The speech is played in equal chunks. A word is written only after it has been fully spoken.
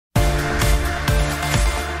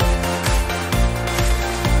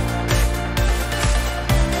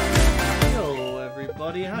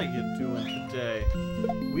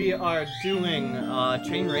we are doing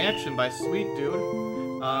Chain Reaction by Sweet Dude,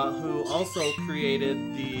 who also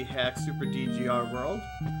created the hack Super DGR world.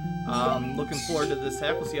 Looking forward to this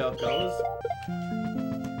hack. We'll see how it goes.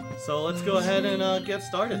 So let's go ahead and get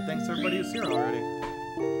started. Thanks to everybody who's here already.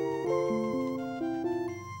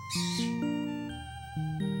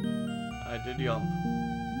 I did yum.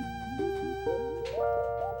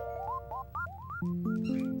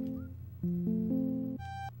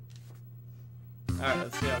 Alright,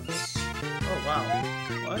 let's see how this. Oh wow.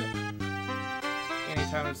 What?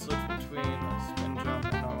 Anytime I switch between a spin jump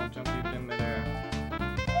and normal jump even in midair.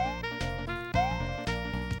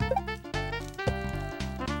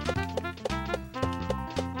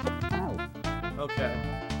 Okay.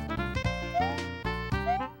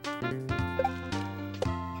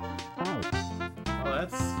 Oh,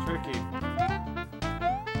 that's tricky.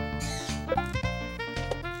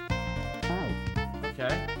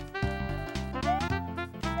 Okay.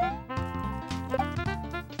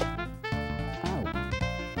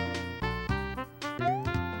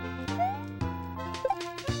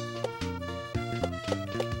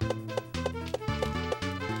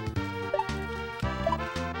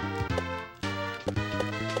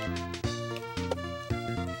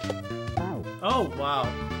 Oh, wow.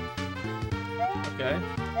 Okay.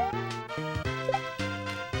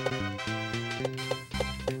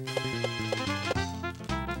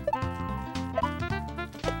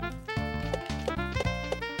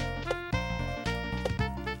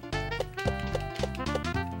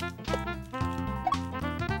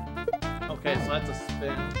 Okay, so that's a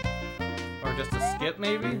spin. Or just a skip,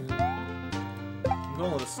 maybe? I'm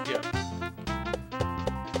going with a skip.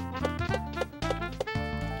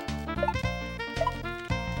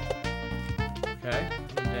 Okay,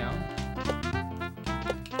 down.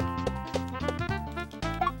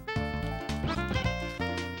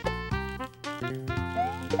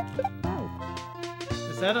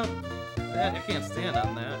 Is that a... I can't stand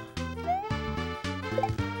on that.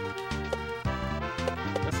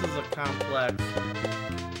 This is a complex.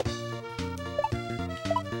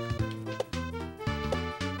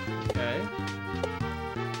 Okay.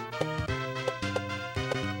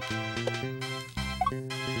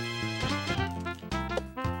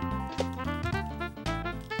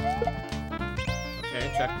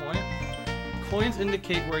 Checkpoint. Coins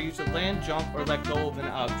indicate where you should land, jump, or let go of an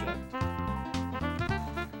object.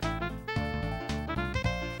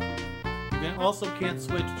 You also can't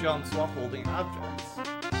switch jumps while holding objects.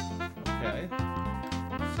 Okay.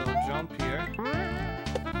 So jump here.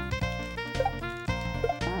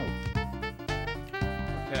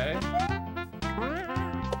 Okay.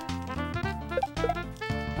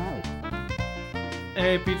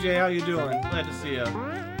 Hey PJ, how you doing? Glad to see you.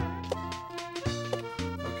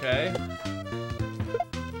 Okay.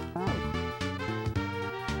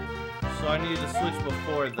 So I need to switch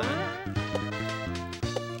before then.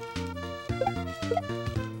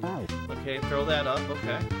 Okay, throw that up,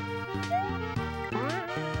 okay.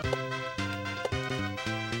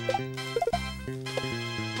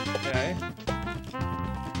 Okay.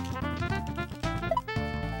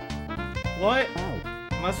 What?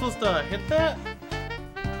 Am I supposed to hit that?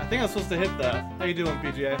 I think I'm supposed to hit that. How you doing,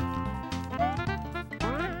 PGA?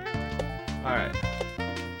 Alright.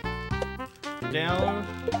 Down.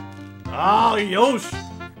 Oh, Yosh!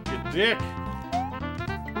 You dick!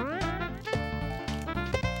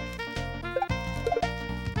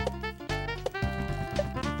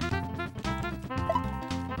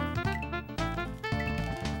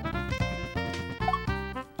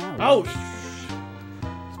 Oh!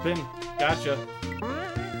 Spin. Gotcha.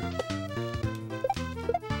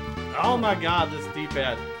 Oh my god, this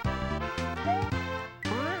D-pad.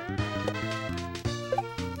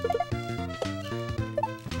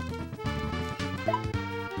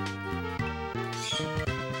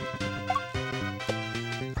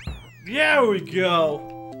 There we go!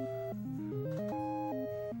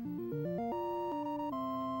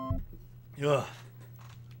 Ugh.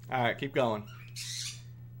 Alright, keep going.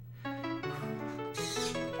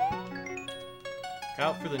 Look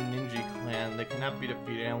out for the Ninja Clan. They cannot be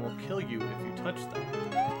defeated and will kill you if you touch them.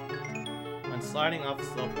 When sliding off the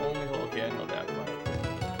slope, only hold... Okay, I know that part.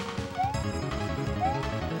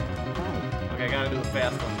 Okay, I gotta do a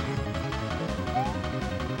fast one.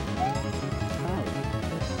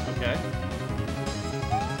 Okay.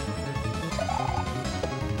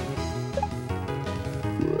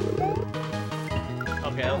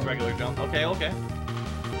 Okay, that was regular jump. Okay, okay.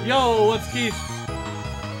 Yo, what's Keith?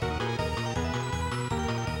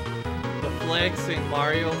 The flag St.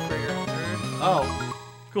 Mario for your turn? Oh,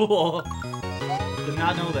 cool. Did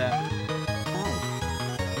not know that.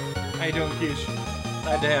 How you doing, Keish?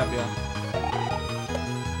 Glad to have you.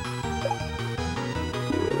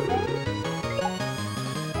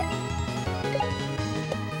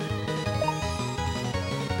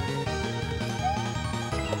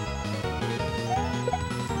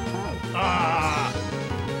 Ah!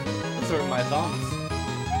 Those are my thumbs.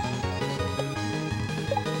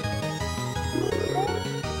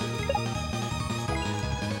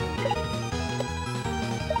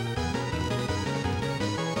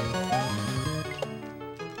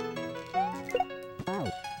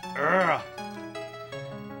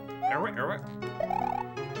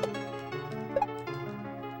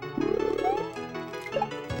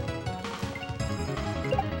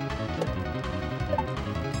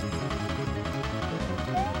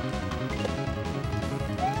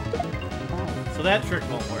 So that trick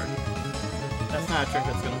won't work. That's not a trick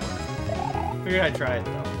that's gonna work. Figured I'd try it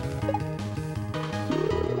though.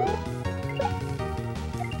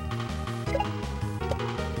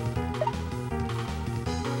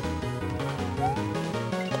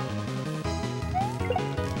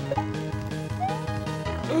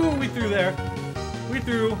 Ooh, we threw there. We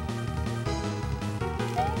threw.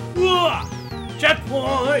 Ugh!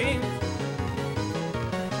 Checkpoint!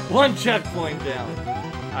 One checkpoint down.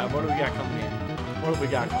 Alright, what do we got coming in? What have we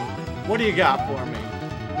got coming? What do you got for me?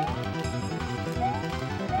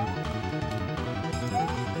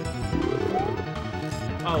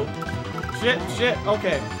 Oh. Shit.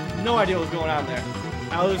 Okay. No idea what's going on there.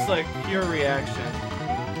 I was just like, pure reaction.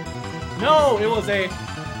 No! It was a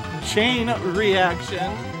chain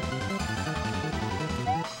reaction.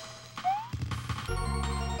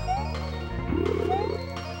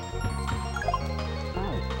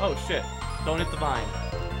 Oh shit. Don't hit the vine.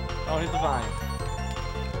 Don't hit the vine.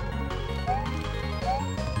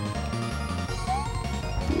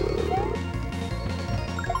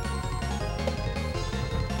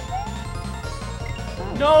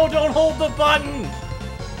 No, don't hold the button!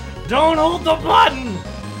 Don't hold the button!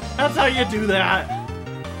 That's how you do that.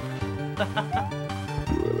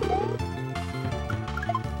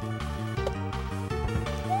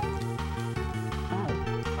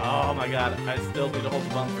 Oh my god, I still need to hold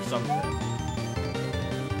the button for something.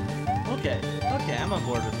 Okay, I'm on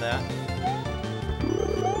board with that.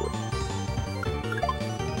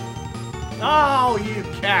 Oh, you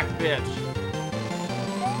cack bitch!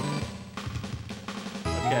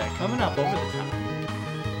 Okay, coming up over the top.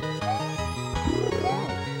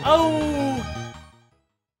 Oh!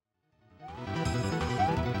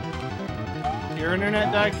 Your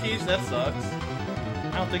internet died, Keys? That sucks.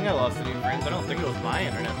 I don't think I lost any friends. I don't think it was my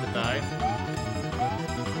internet that died.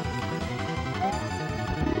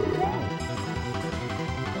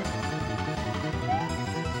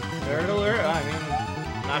 Nerd alert? I mean,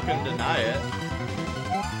 not gonna deny it.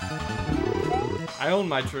 I own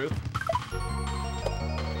my truth.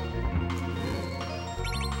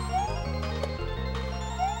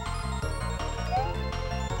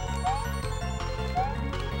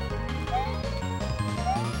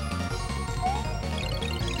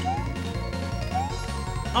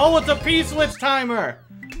 Oh, it's a P-switch timer!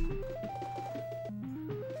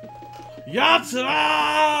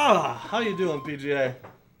 Yatsa! How you doing, PGA?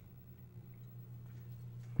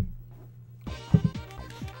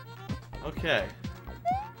 Okay.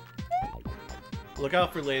 Look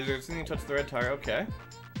out for lasers. Didn't you touch the red tire? Okay.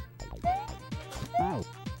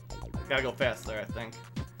 Gotta go faster, I think.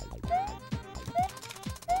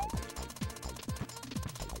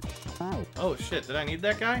 Oh shit, did I need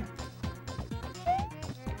that guy?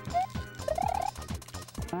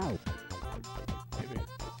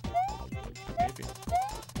 Maybe.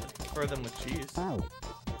 Prefer them with cheese.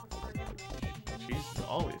 Cheese is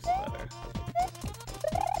always better.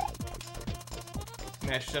 I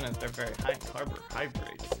mean, I shouldn't. They're very high in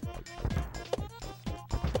carbohydrates.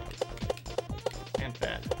 And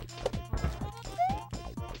fat.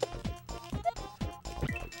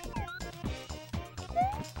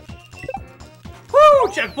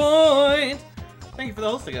 Woo! Checkpoint! Thank you for the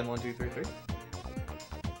host again, 1233.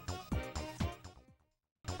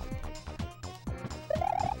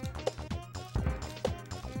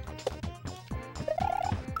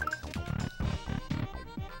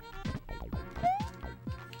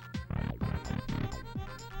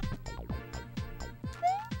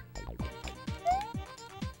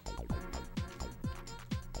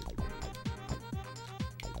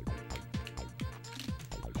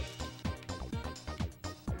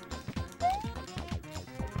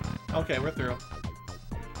 Okay, we're through.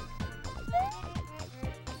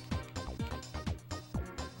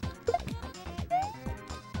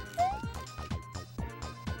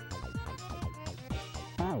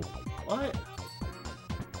 What?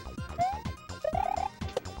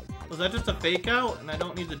 Was that just a fake out and I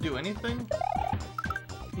don't need to do anything?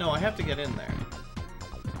 No, I have to get in there.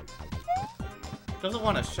 Doesn't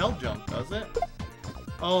want a shell jump, does it?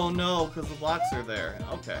 Oh no, because the blocks are there.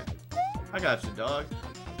 Okay. I got you, dog.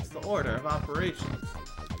 It's the order of operations.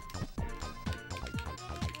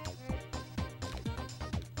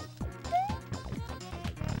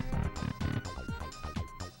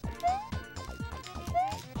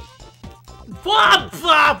 Flop!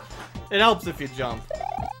 Flop! It helps if you jump.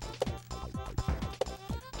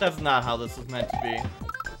 That's not how this was meant to be.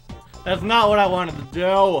 That's not what I wanted to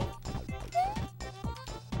do.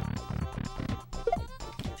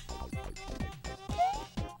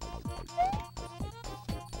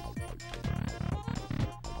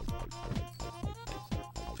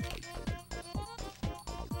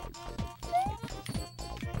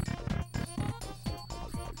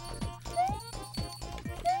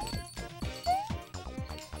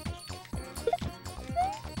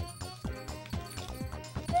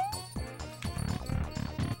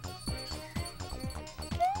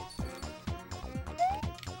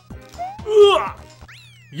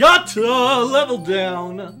 Yatta! Level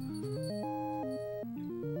down!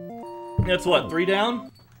 That's what, 3 down?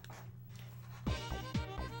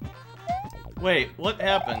 Wait, what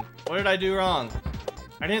happened? What did I do wrong?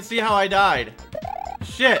 I didn't see how I died.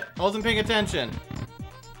 Shit! I wasn't paying attention.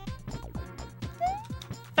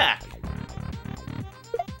 Fuck.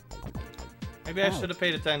 Maybe I should have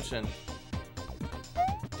paid attention.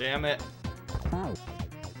 Damn it.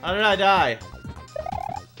 How did I die?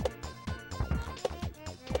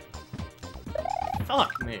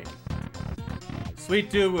 Fuck me. Sweet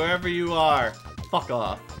dude, wherever you are. Fuck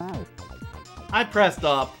off. I pressed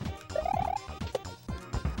up.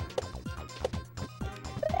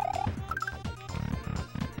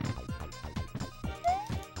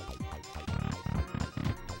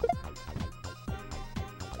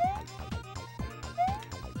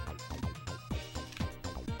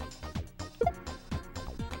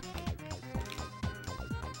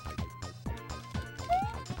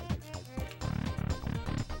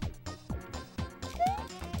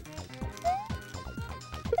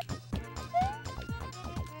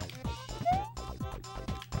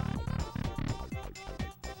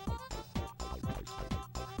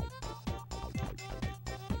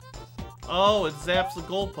 Oh, it zaps the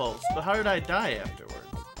goalpost. But how did I die afterwards?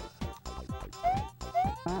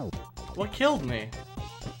 What killed me?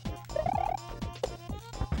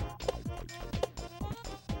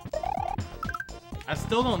 I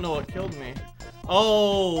still don't know what killed me.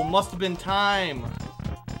 Oh, must have been time.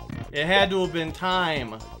 It had to have been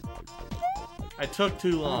time. I took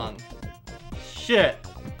too long. Shit.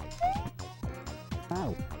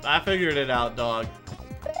 I figured it out, dog.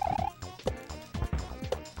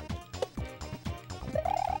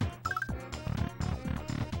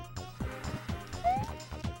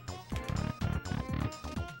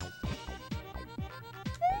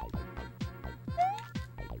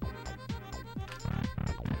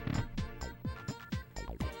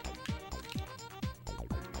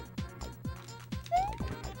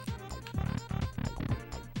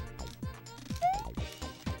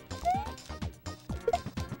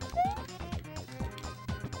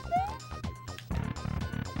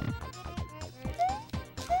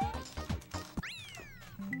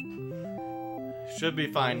 Should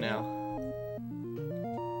be fine now.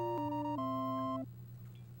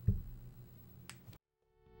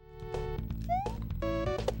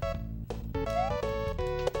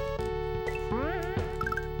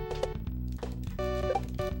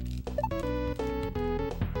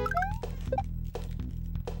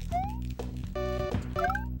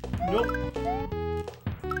 Nope.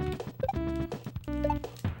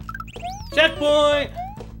 Checkpoint!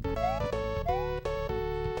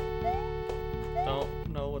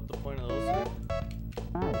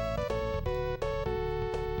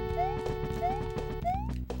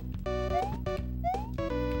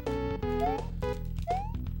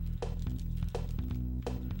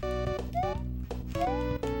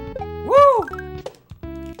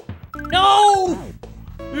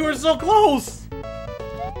 We were so close!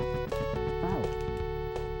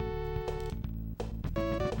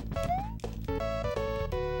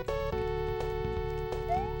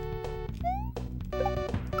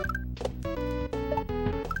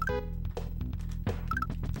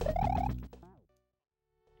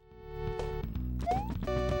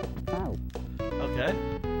 Okay,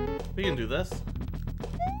 we can do this.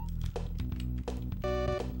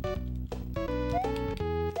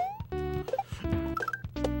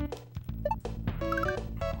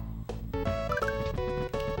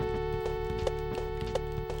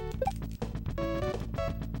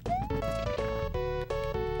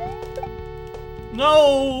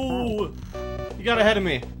 No! You got ahead of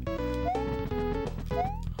me.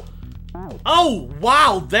 Oh,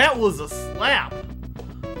 wow, that was a slap.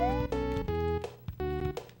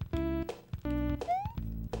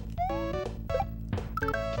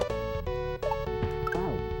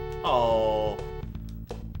 Oh,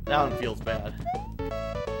 that one feels bad.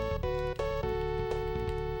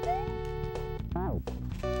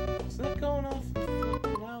 Is that going off and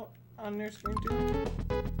flipping out on your screen too?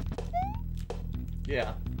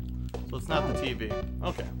 Yeah. So it's not the TV.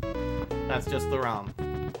 Okay. That's just the ROM.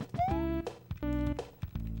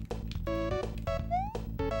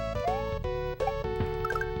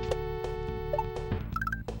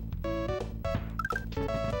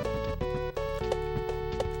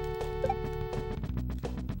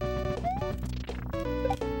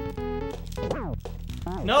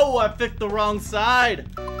 No, I picked the wrong side.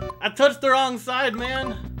 I touched the wrong side,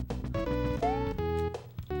 man.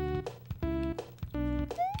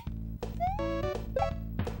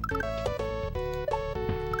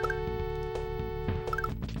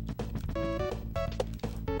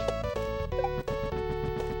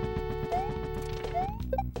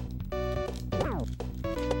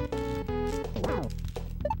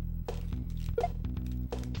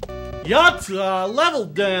 Yatta! Level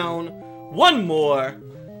down! One more!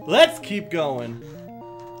 Let's keep going!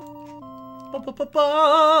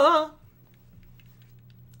 Ba-ba-ba-ba!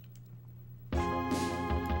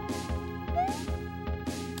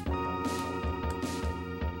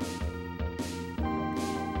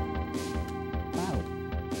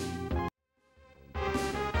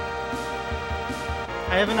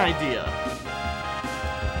 I have an idea.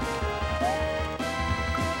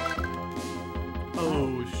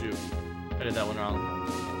 Oh, shoot. I did that one wrong.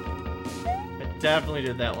 I definitely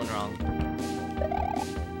did that one wrong.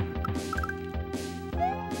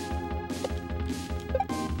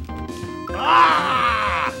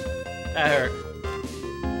 Ah! That hurt.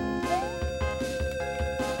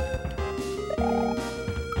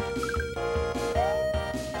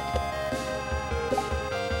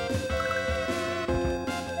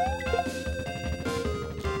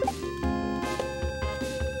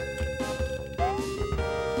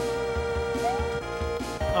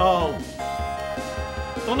 Oh.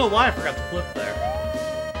 Don't know why I forgot to flip there.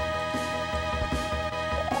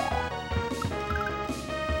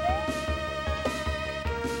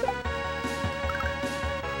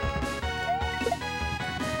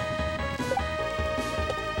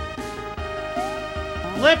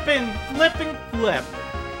 Flipping, flip.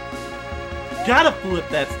 Gotta flip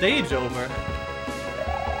that stage over.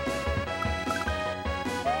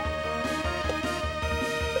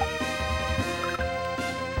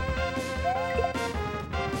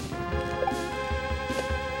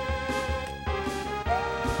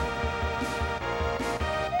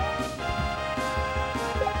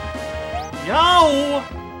 Yo!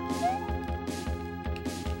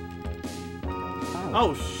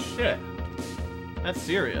 Oh shit. That's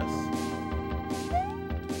serious.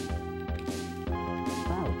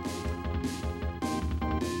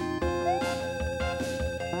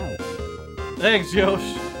 Thanks, Yosh.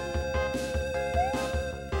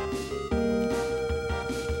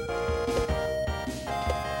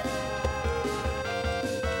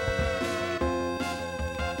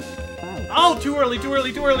 Oh, too early, too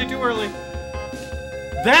early, too early, too early.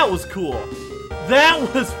 That was cool. That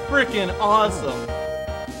was freaking awesome.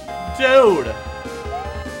 Dude.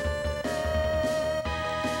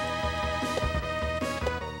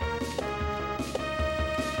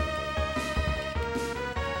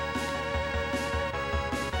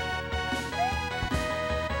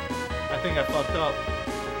 I think I fucked up.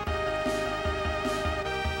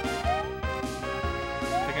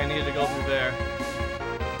 I think I needed to go through there.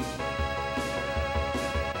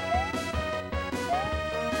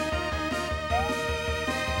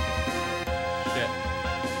 Shit.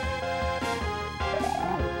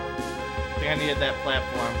 I think I needed that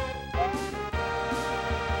platform.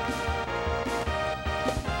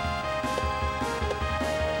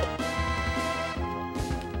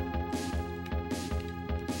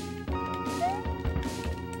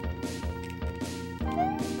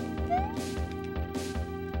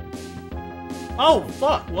 Oh,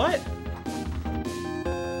 fuck, what?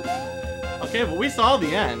 Okay, but we saw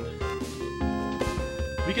the end.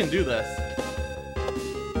 We can do this.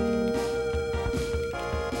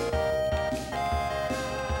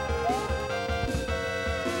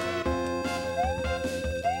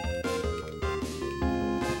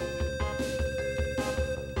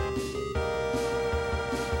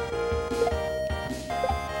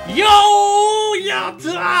 Yo!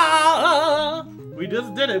 Yatta! We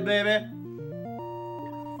just did it, baby.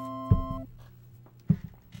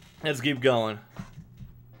 Let's keep going.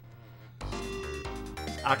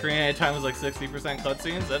 Ocarina of Time was like 60%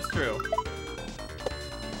 cutscenes? That's true.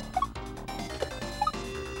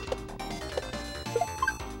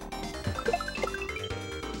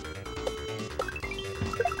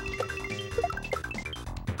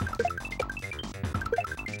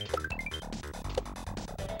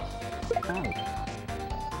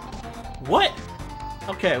 What?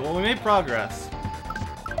 Okay, well we made progress.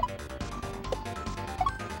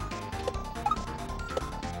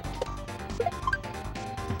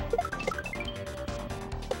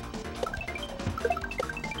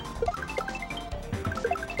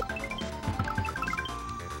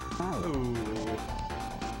 Ooh.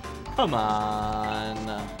 Come on.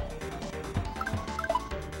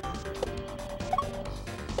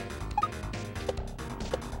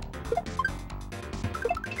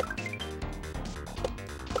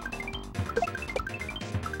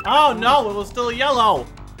 Oh no, it was still yellow!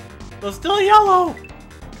 It was still yellow!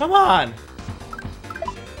 Come on!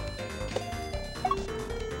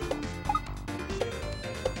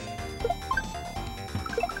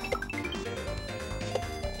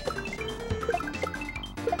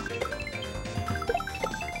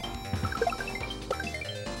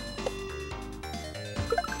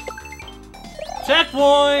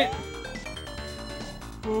 Checkpoint!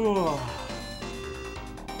 Ooh.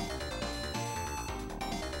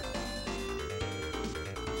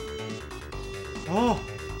 Oh.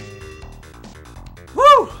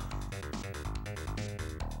 Woo!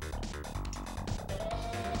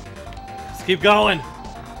 Let's keep going.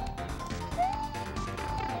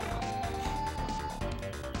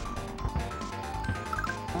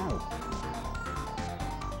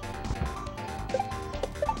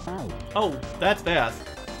 Oh, that's fast.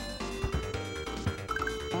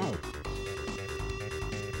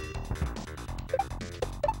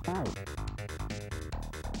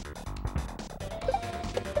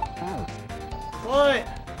 What?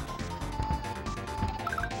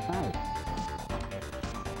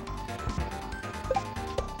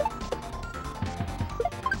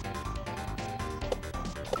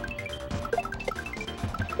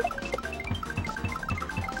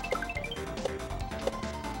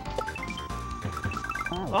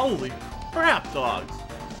 Holy crap, dogs.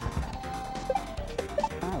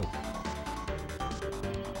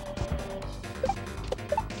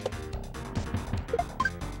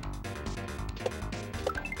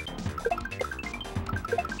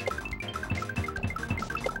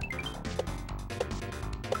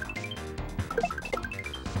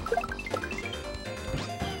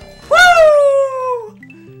 Woo!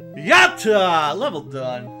 Yatta! Level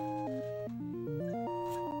done.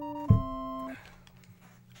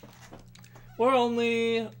 We're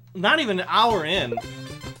only not even an hour in.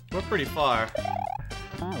 We're pretty far.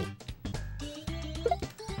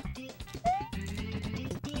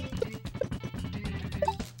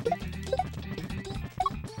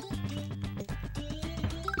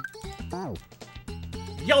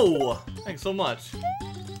 Yo! Thanks so much.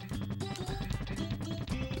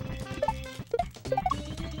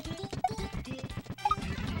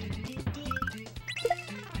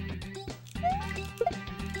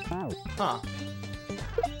 Huh.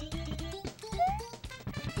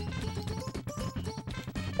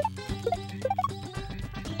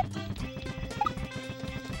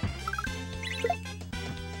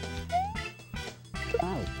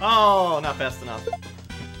 Oh, not fast enough.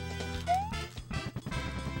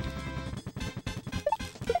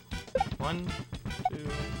 One, two,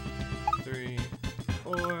 three,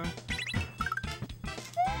 four.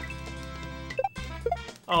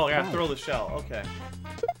 Oh, I gotta throw the shell. Okay.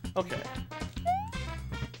 Okay.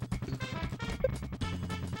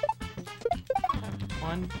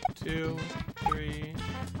 One, two, three,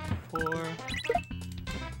 four.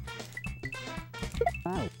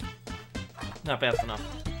 Not fast enough.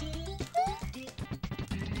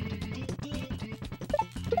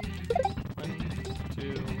 One,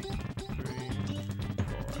 two, three,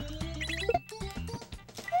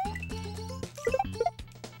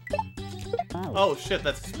 four. Oh shit,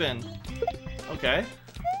 that's a spin. Okay.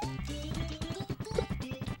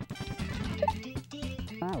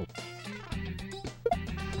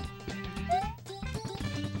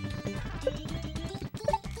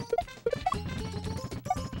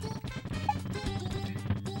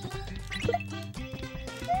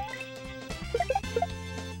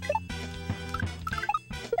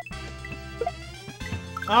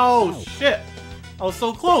 Oh shit! I was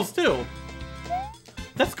so close too.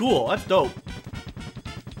 That's cool. That's dope.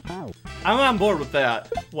 I'm on board with that.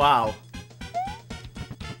 Wow.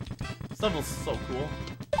 This level's so cool.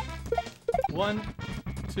 One,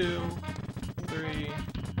 two, three,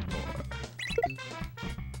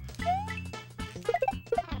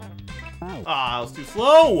 Ah, I was too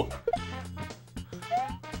slow!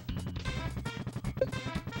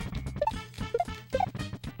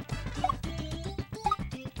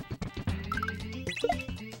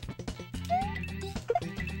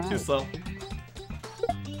 Too slow.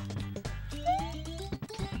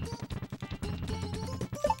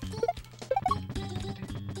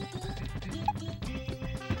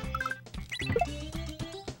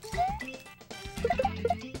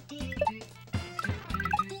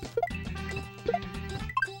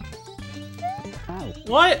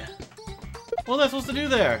 What? What was I supposed to do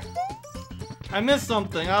there? I missed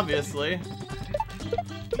something, obviously.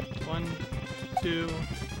 1, 2,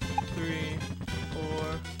 3,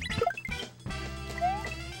 4.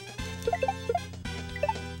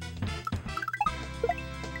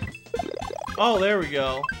 Oh, there we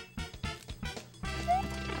go.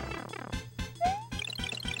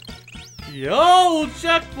 Yo,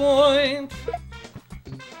 checkpoint!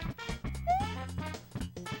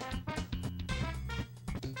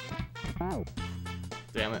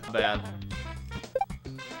 Damn it, bad.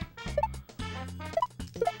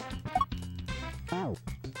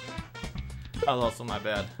 That was also my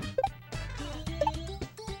bad.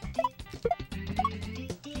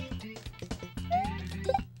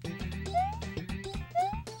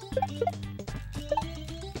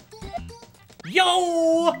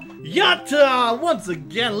 Yo! Yatta! Once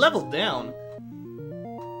again, level down.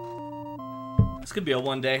 This could be a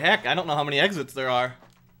one-day hack. I don't know how many exits there are.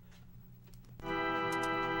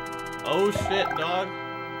 Oh shit, dog.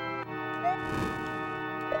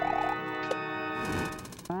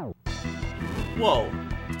 Whoa.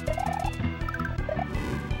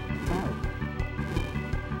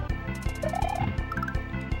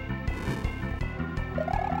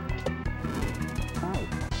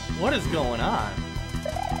 What is going on?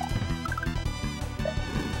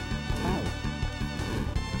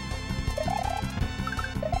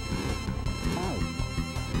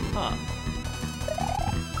 Huh.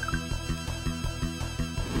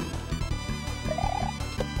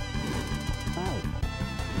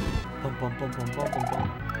 Bum bum bum bum bum bum bum.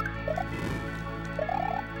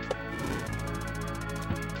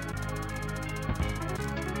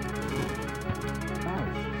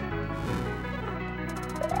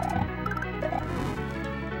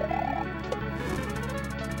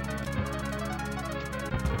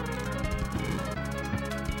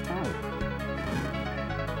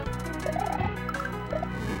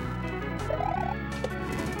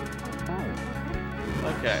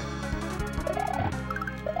 Okay.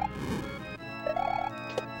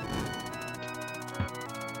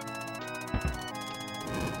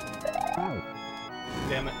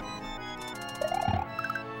 Damn it.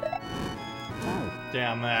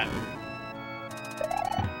 Damn that.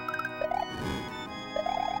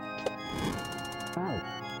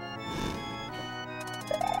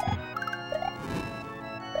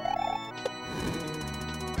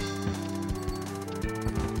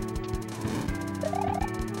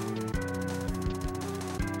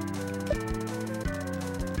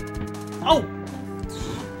 Oh!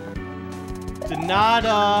 Did not,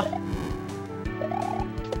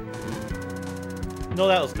 no,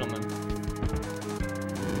 that was coming.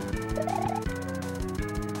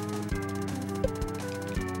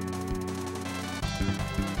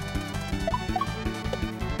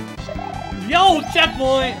 Yo,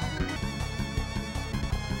 checkpoint!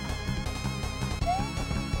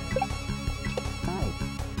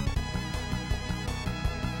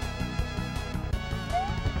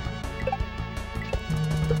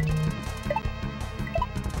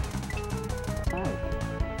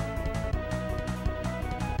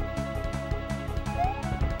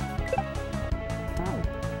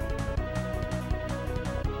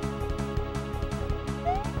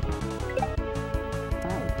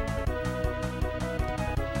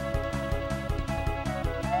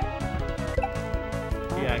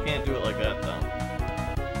 Yeah, I can't do it like that, though.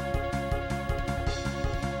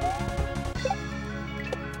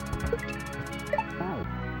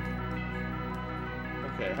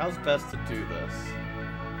 Okay, how's best to do this?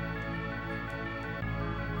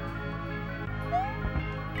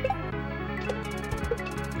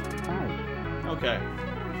 Okay.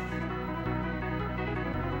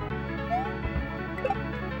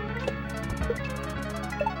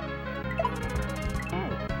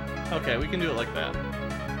 Okay, we can do it like that.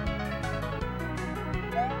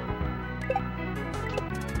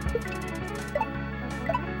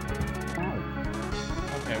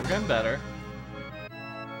 Okay, we're getting better.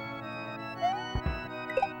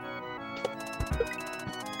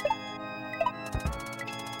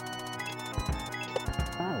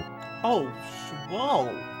 Oh, whoa.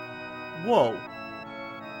 Whoa.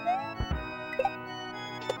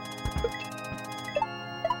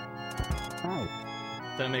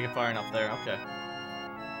 Didn't make it far enough there. Okay.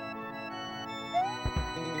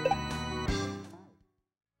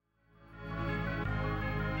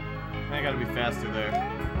 I gotta be faster there.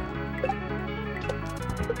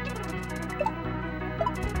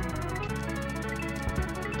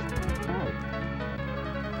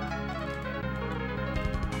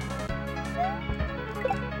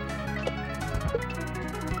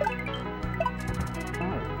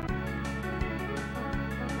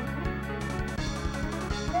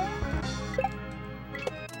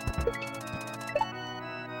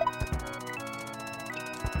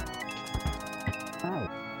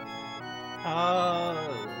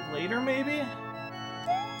 Later maybe?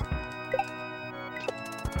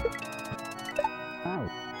 I'm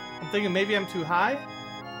thinking maybe I'm too high?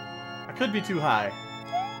 I could be too high.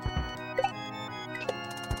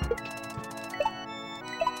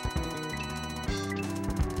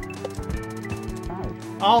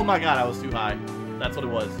 Oh my god, I was too high. That's what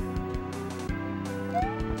it was.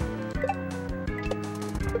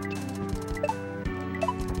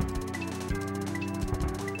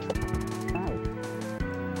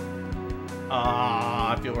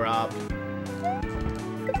 Ah, I feel robbed.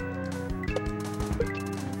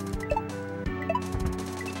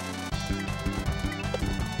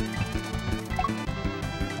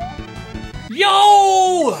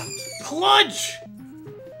 Yo! Clutch!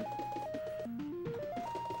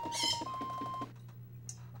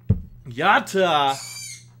 Yatta!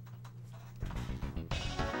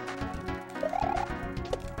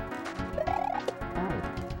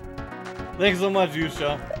 Thanks so much,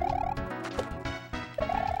 Yusha.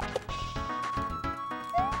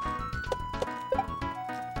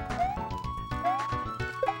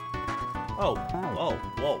 Oh, whoa,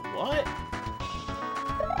 whoa, what?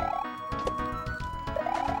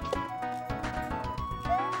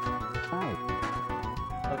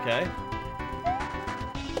 Okay.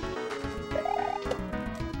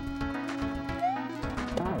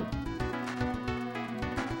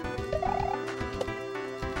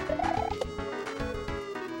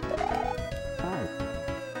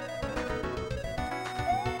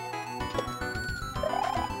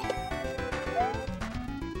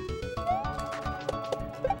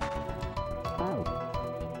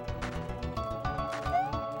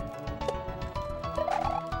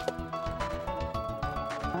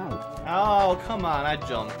 Oh, come on, I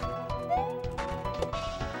jumped.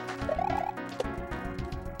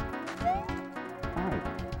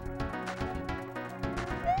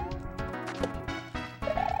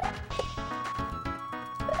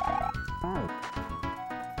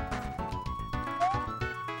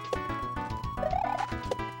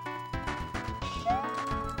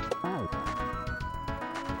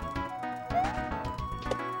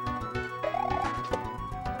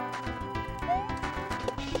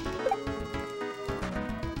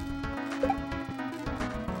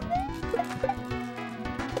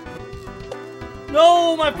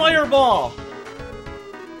 No, my fireball!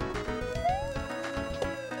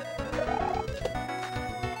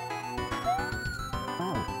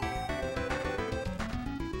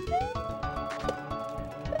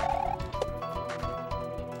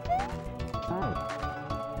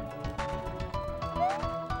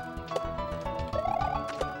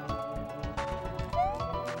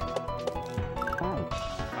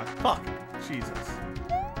 Ah, fuck. Jesus.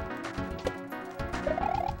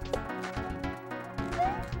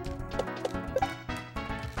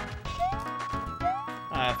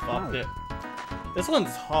 I fucked it. This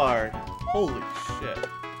one's hard. Holy shit.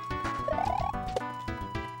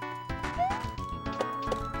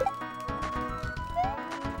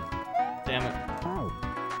 Damn it.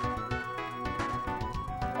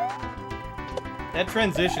 That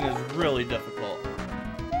transition is really difficult.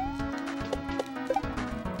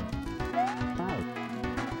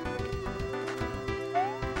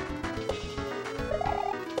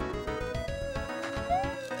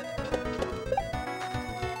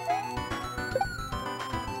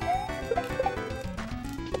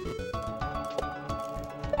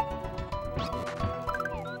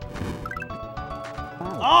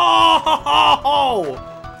 Oh!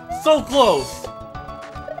 So close!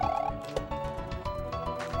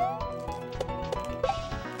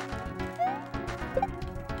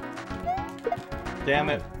 Damn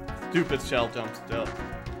it. Stupid shell jump still.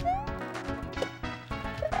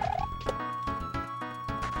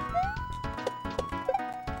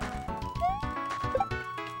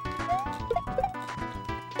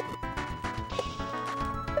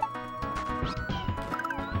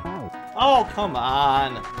 Oh, come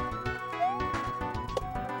on!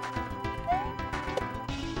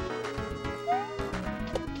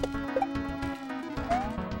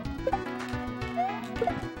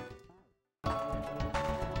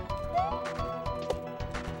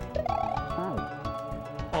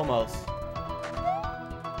 Almost.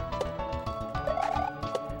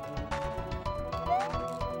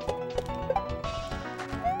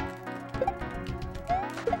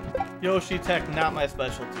 Yoshi Tech, not my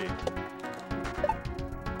specialty.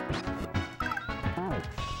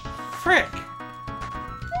 Frick!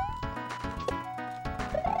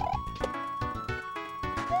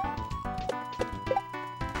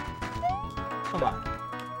 Come on.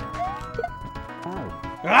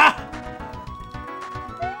 Ah!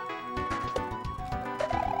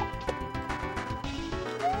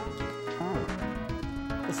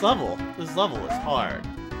 This level is hard.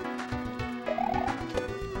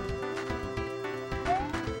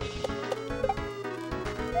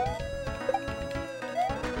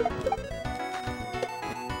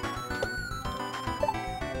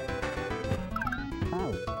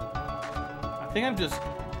 I think I'm just...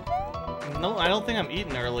 No, I don't think I'm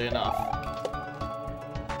eating early enough.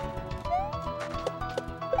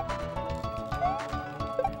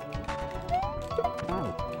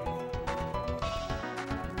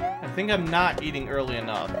 I think I'm not eating early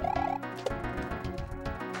enough.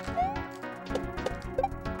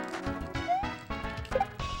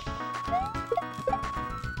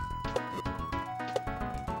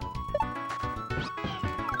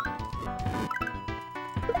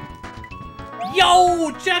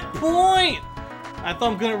 Yo, checkpoint! I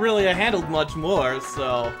thought I'm gonna really have handled much more,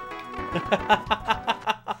 so...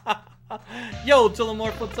 Yo,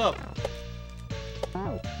 Tillamore, what's up?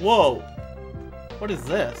 Whoa! What is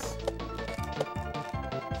this?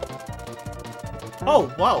 Oh,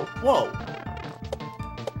 whoa, whoa!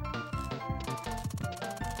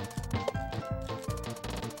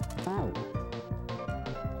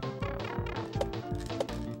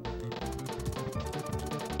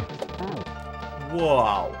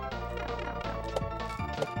 Wow.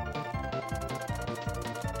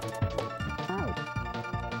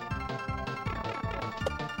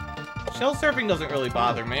 Shell surfing doesn't really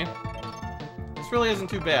bother me. This really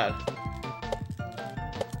isn't too bad.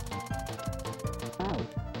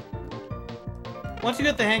 Once you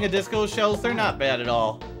get the hang of disco shells, they're not bad at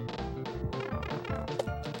all.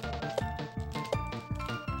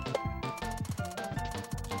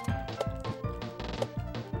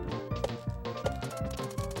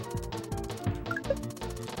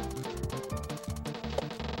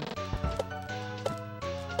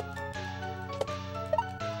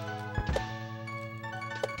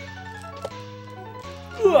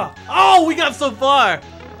 Oh, we got so far!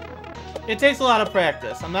 It takes a lot of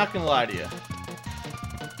practice, I'm not gonna lie to you.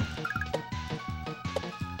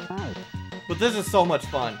 But this is so much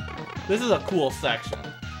fun. This is a cool section.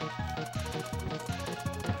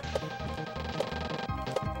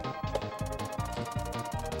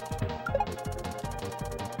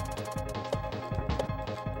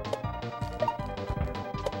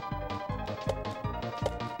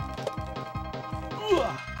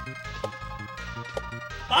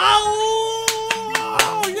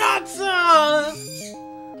 Oh, Yatsa!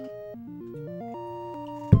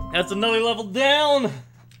 That's another level down.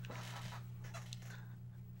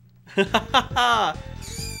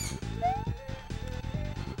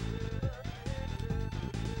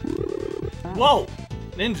 Whoa!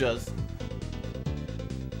 Ninjas.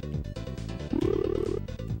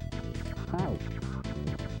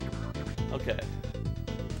 Okay.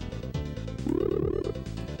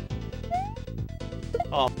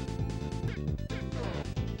 Oh.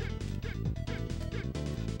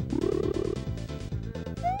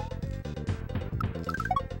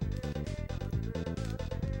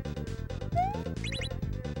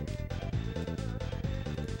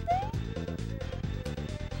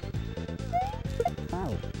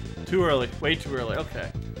 Too early. Way too early. Okay.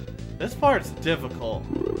 This part's difficult.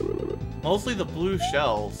 Mostly the blue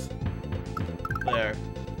shells. There.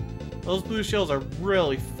 Those blue shells are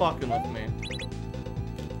really fucking with me.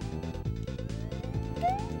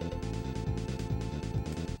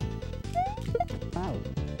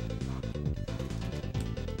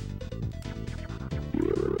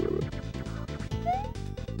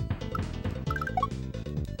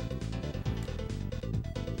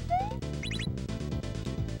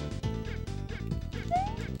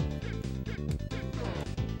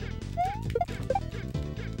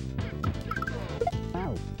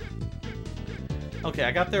 Okay,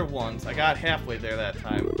 I got there once. I got halfway there that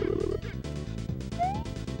time.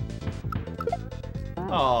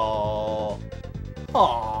 Oh.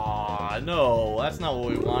 Aw, no, that's not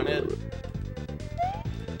what we wanted.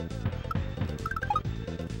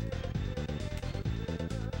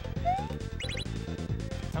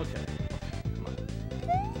 Okay. Come on.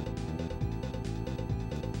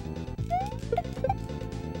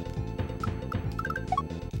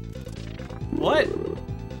 What?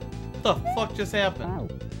 What the fuck just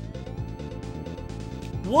happened?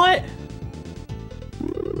 What?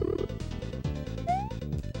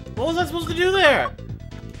 What was I supposed to do there?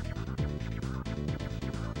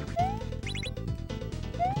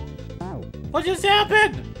 What just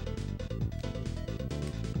happened?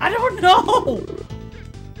 I don't know!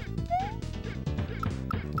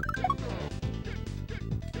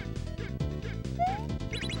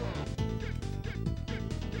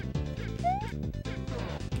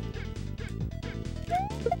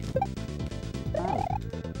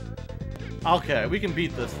 Okay, we can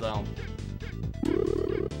beat this though.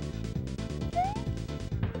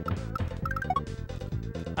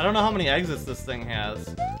 I don't know how many exits this thing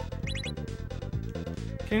has.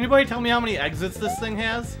 Can anybody tell me how many exits this thing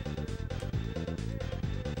has?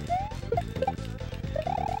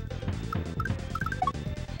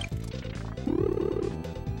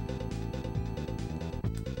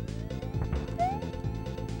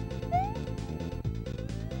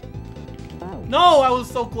 No, I was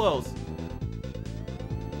so close.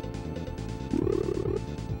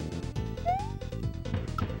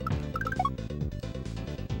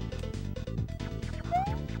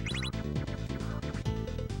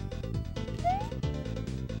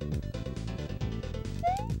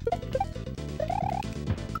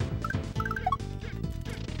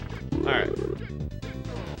 Alright.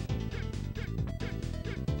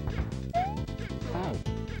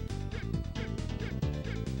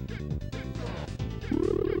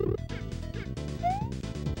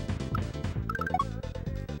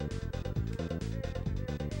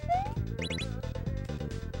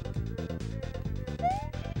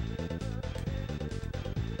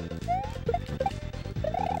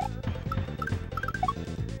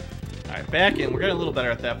 Alright, back in. We're getting a little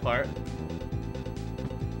better at that part.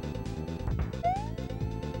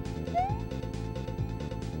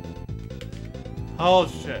 Oh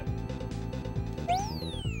shit.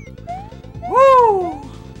 Woo!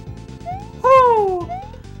 Woo!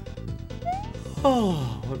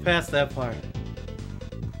 Oh, we're past that part.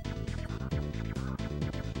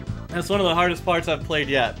 That's one of the hardest parts I've played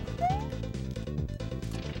yet.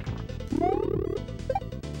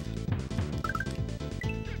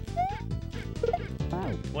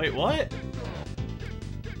 Wait, what?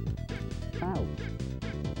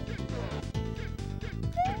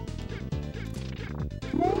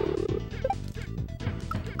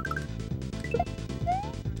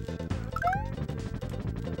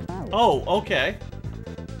 Oh, okay.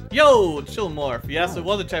 Yo, chill morph. Yes, it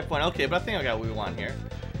was a checkpoint. Okay, but I think I got what we want here.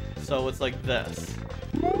 So it's like this.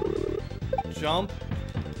 Jump.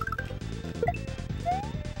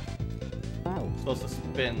 Supposed to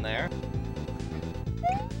spin there.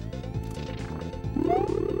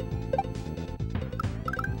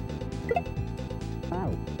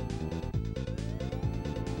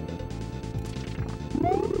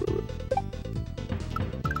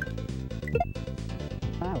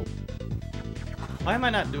 Why am I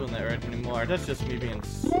not doing that right anymore? That's just me being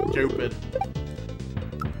stupid.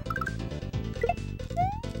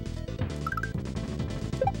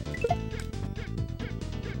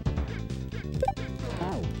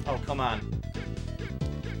 Oh, come on.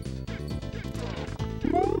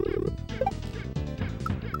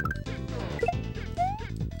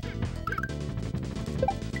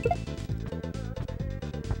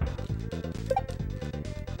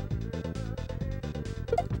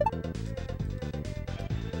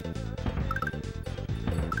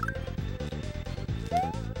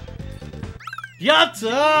 Yatta!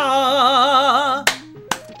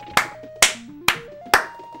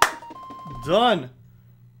 Done.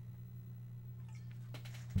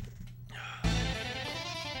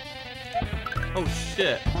 Oh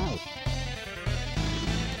shit.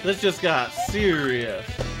 This just got serious.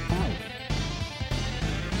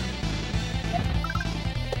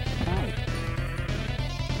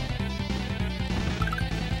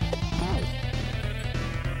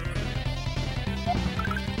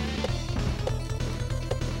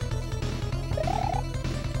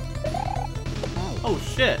 Oh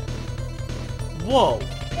shit. Whoa.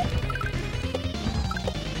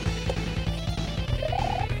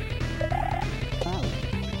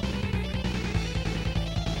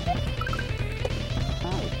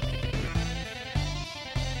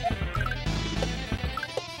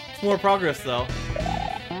 It's more progress though.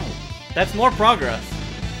 That's more progress.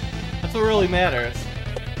 That's what really matters.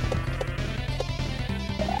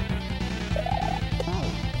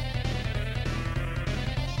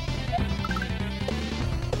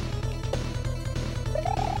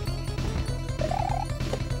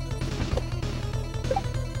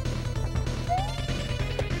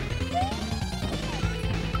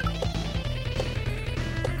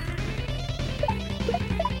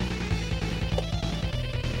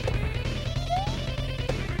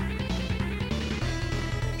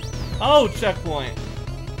 Oh, checkpoint.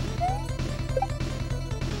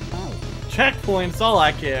 Checkpoint's all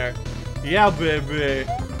I care. Yeah, baby.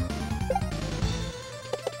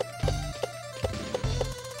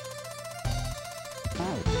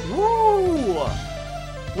 Woo!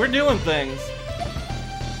 We're doing things.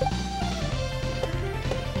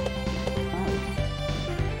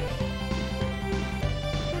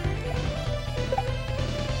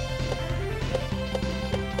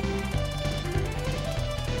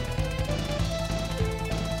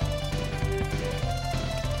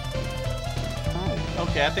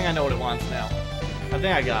 Okay, I think I know what it wants now. I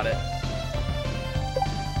think I got it.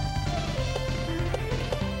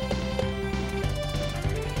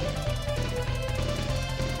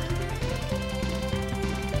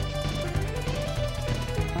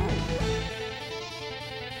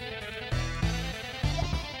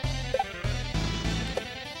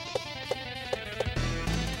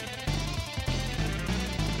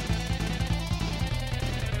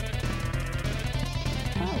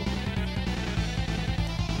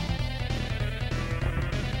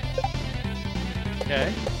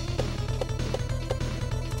 Okay.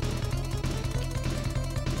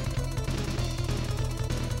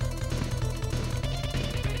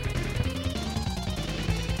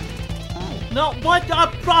 No, what?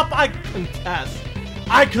 Prop! I contest.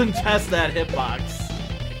 I contest that hitbox.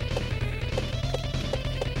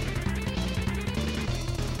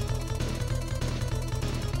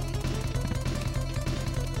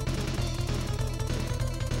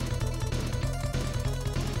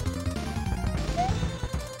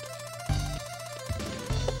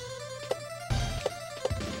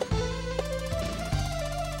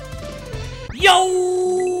 Yo!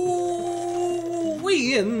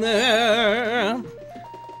 We in there!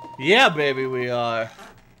 Yeah, baby, we are.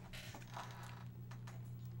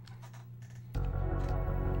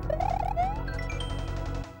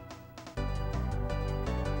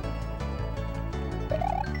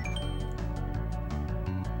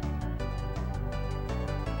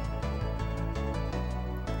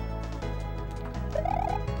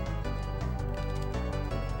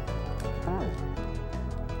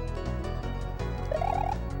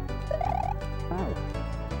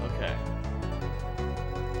 Okay.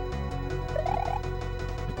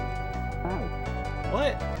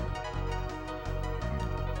 What?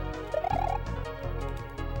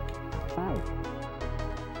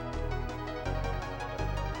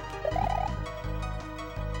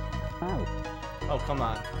 Oh, come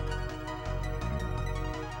on.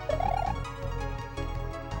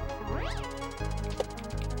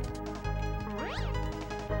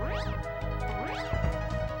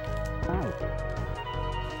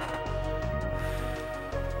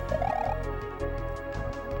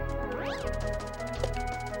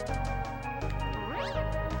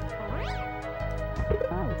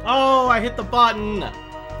 Oh, I hit the button!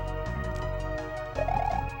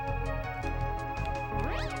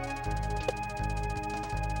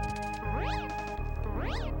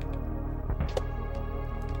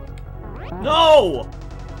 No!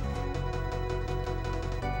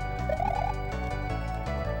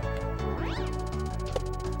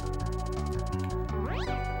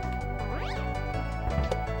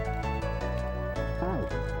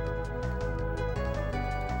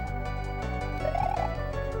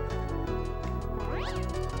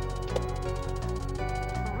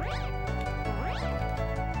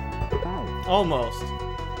 Almost.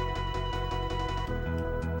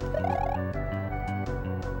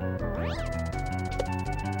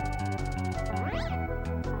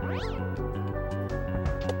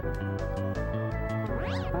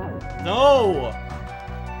 No!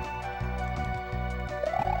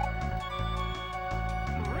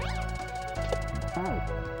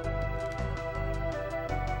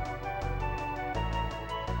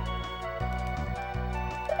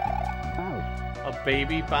 A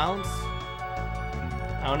baby bounce?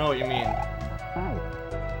 I don't know what you mean.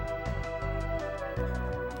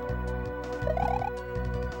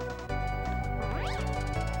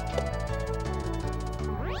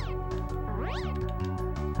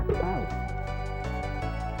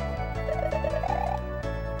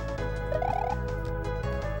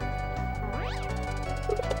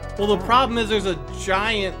 Well, the problem is there's a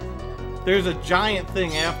giant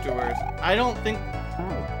thing afterwards. I don't think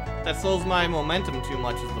that slows my momentum too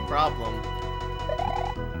much is the problem.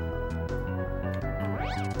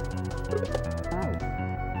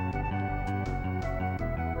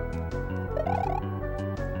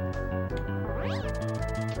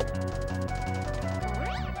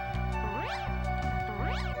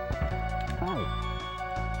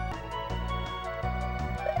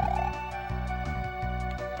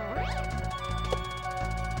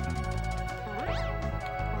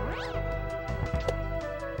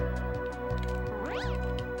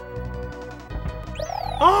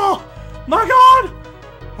 Oh! My God!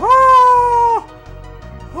 Oh!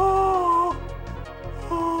 Oh!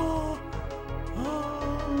 Oh!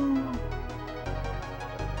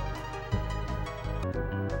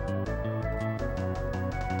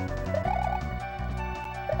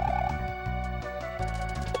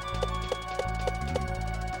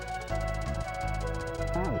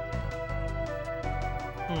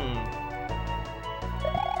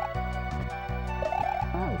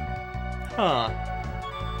 Huh.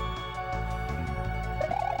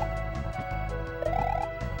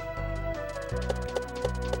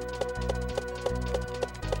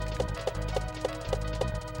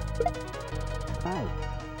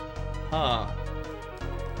 Huh.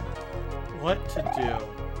 What to do?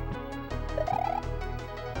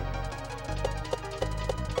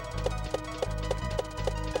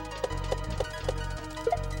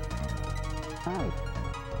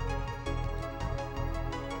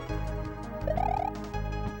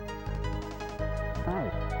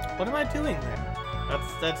 What am I doing there?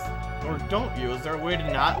 That's, or don't you? Is there a way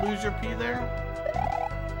to not lose your P there?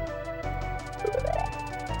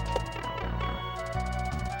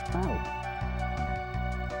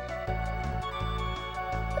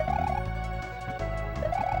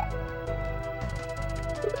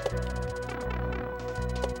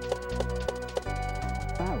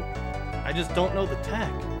 I just don't know the tech.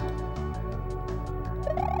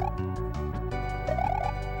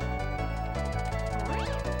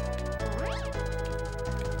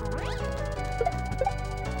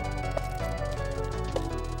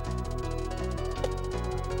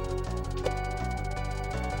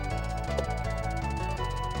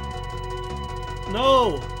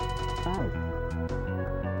 No!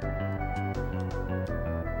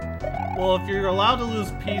 Well, if you're allowed to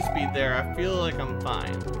lose P-speed there, I feel like I'm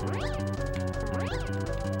fine.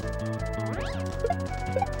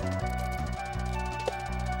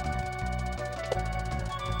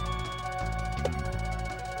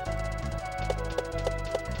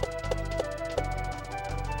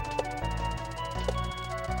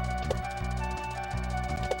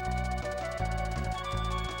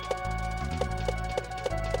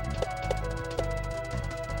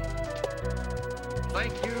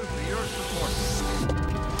 Thank you for your support.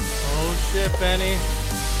 Oh shit, Benny.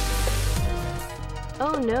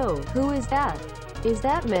 Oh no, who is that? Is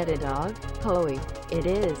that Metadog? Hoey, it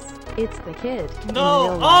is. It's the kid. in No!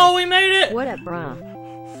 real Oh, life. we made it! What up, bruh?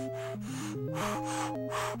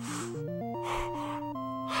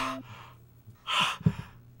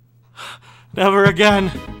 Never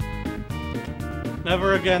again.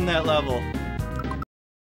 Never again that level.